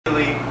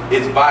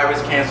its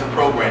virus cancer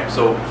program.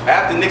 So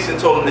after Nixon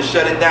told him to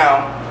shut it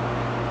down,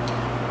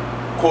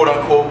 quote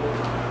unquote,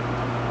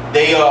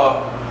 they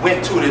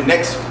went to the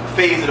next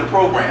phase of the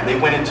program. They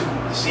went into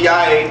the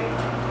CIA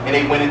and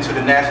they went into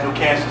the National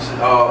Cancer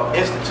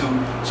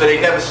Institute. So they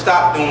never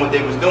stopped doing what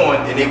they was doing,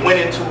 and they went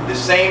into the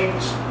same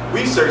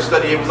research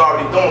study it was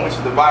already doing, which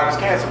is the virus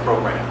cancer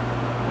program.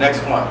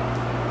 Next one.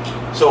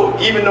 So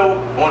even though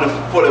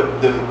for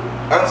the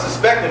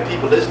unsuspecting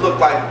people, this looked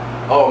like,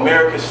 oh,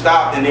 America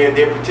stopped and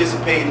they're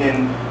participating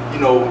in, you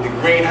know, the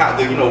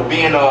greenhouse, you know,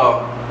 being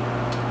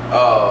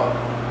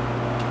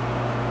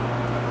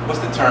what's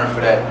the term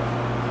for that?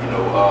 You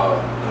know,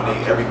 when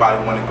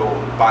everybody want to go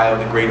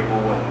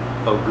biodegradable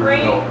and green.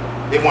 You know,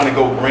 they want to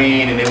go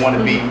green and they want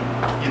to be,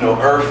 you know,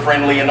 earth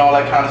friendly and all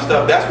that kind of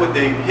stuff. That's what the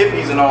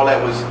hippies and all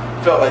that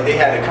felt like they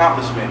had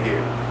accomplishment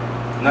here.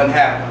 Nothing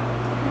happened.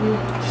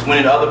 Just went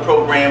into other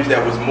programs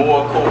that was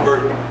more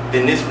covert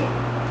than this one.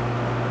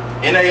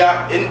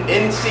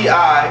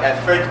 NCI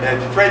at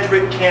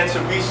Frederick Cancer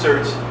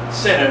Research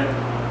Center,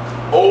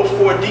 old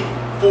 4D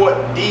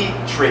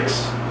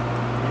tricks.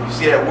 You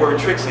see that word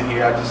tricks in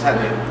here, I just had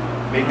to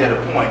make that a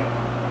point.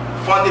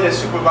 Funded and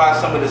supervised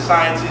some of the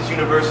sciences,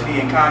 university,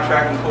 and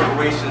contracting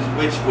corporations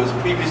which was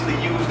previously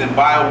used in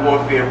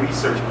biowarfare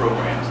research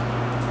programs.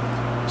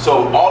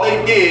 So all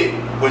they did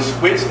was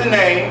switch the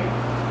name,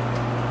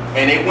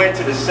 and they went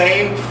to the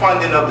same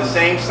funding of the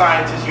same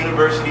scientists,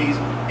 universities,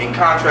 and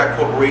contract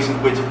corporations,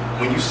 which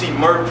when you see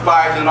Merck,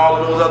 Pfizer, and all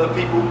of those other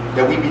people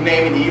that we be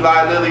naming,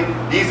 Eli Lilly,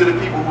 these are the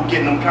people who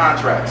getting them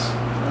contracts.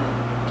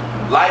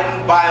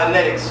 Lighten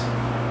Bionetics,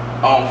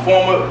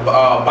 former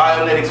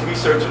Bionetics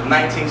researcher of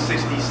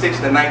 1966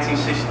 to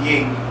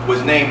 1968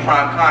 was named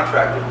prime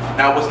contractor.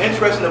 Now what's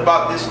interesting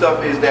about this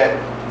stuff is that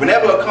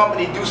whenever a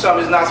company do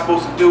something it's not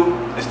supposed to do,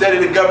 instead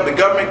of the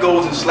government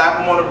goes and slap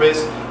them on the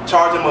wrist,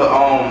 charge them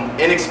an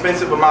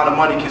inexpensive amount of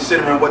money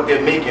considering what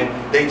they're making,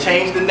 they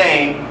change the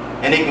name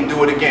and they can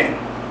do it again.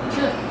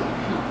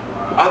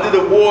 Under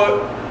the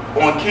war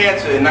on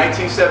cancer in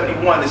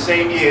 1971, the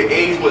same year,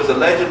 AIDS was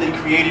allegedly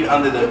created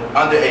under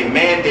a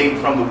mandate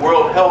from the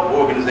World Health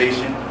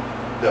Organization,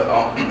 the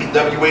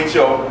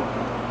WHO,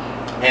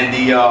 and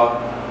the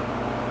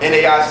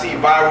NAIC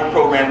viral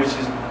program, which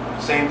is the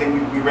same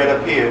thing we read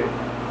up here.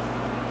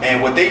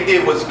 And what they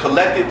did was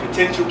collected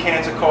potential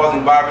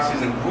cancer-causing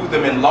viruses and grew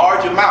them in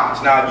large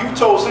amounts. Now, if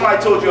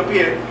somebody told you up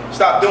here,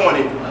 stop doing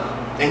it,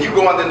 and you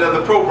go under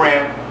another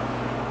program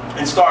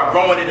and start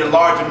growing it in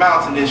large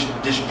amounts and then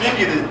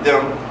distributed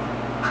them,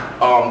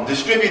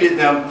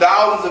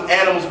 thousands of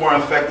animals were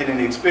infected in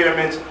the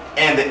experiments,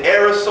 and the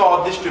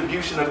aerosol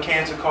distribution of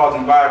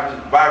cancer-causing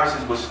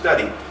viruses was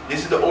studied.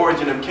 This is the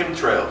origin of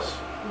chemtrails.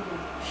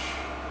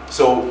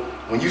 So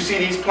when you see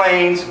these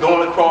planes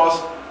going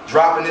across,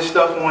 dropping this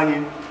stuff on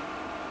you,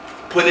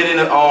 putting it in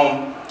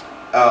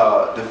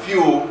the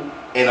fuel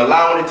and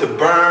allowing it to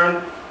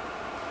burn,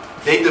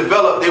 they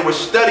were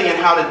studying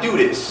how to do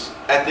this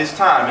at this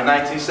time in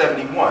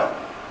 1971.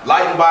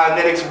 Light and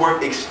Bionetics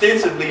worked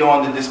extensively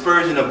on the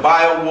dispersion of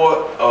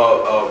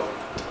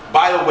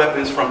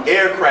bioweapons from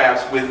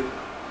aircrafts with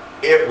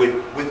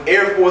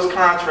Air Force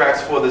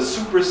contracts for the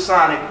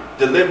supersonic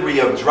delivery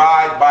of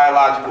dried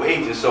biological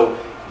agents. So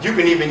you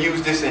can even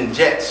use this in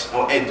jets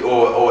or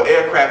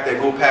aircraft that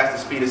go past the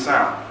speed of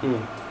sound.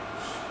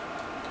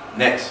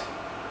 Next.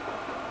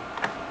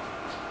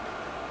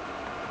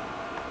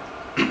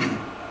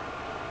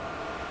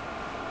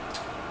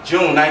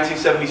 June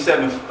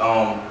 1977,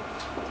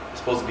 it's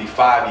supposed to be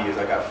 5 years,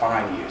 I got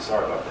 5 years,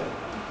 sorry about that.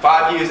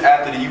 5 years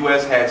after the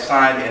U.S. had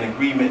signed an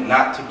agreement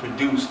not to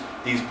produce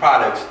these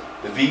products,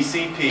 the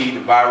VCP,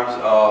 the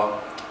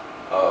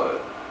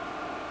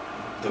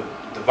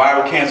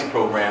viral cancer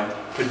program,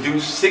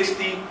 produced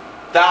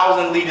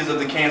 60,000 liters of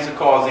the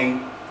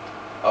cancer-causing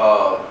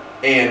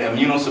and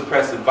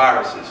immunosuppressive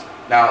viruses.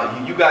 Now,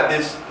 you got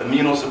this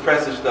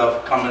immunosuppressive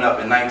stuff coming up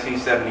in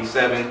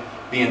 1977,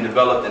 being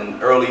developed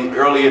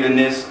earlier than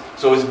this.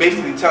 So it's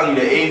basically telling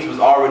you that AIDS was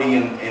already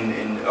in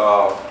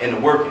the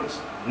workings.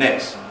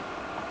 Next.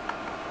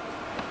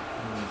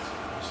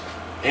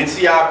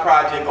 NCI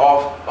project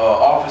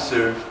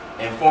officer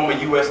and former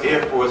U.S.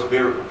 Air Force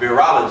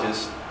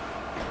virologist,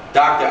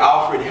 Dr.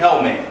 Alfred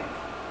Hellman,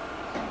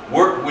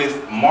 worked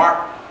with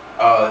Mark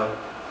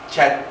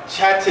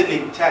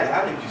Chatigny.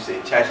 How did you say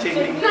it?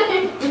 Chatigny?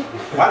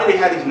 Why do they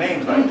have these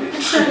names like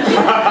this?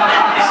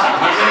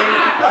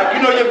 Like,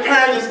 you know, your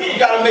parents, you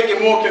gotta make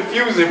it more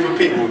confusing for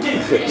people.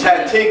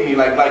 Chatigny,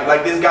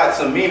 like this got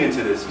some meaning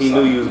to this. He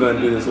knew you was gonna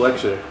do this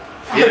lecture.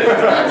 Yeah.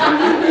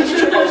 Let's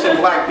trip up some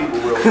black people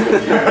real quick.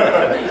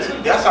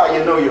 That's how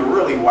you know you're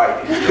really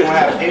white. You don't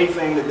have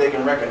anything that they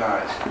can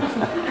recognize.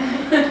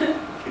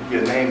 It'd be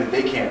a name that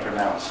they can't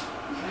pronounce.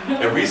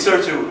 A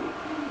research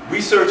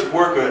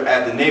worker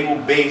at the Naval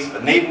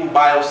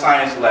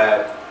Bioscience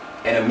Lab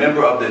and a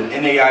member of the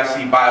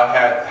NAIC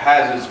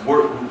Biohazards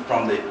Work Group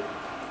from the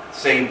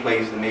same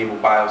place, the Naval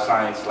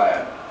Bioscience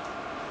Lab.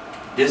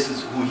 This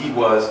is who he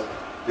was.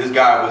 This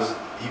guy was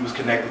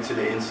connected to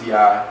the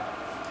NCI,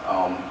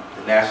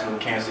 the National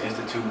Cancer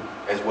Institute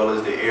as well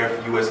as the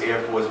U.S.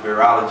 Air Force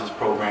virologist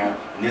program.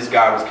 And this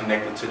guy was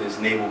connected to this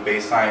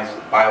naval-based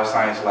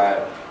bioscience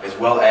lab, as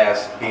well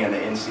as being an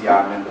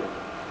NCI member.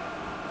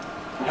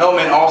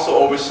 Hellman also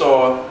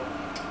oversaw,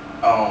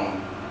 I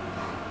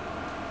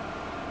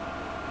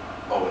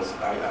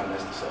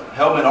messed this up.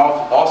 Hellman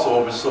also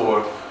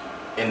oversaw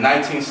in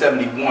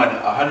 1971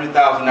 a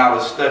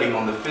 $100,000 study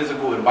on the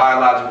physical and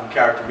biological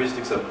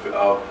characteristics of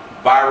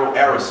viral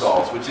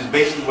aerosols, which is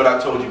basically what I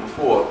told you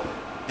before.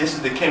 This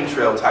is the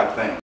chemtrail type thing.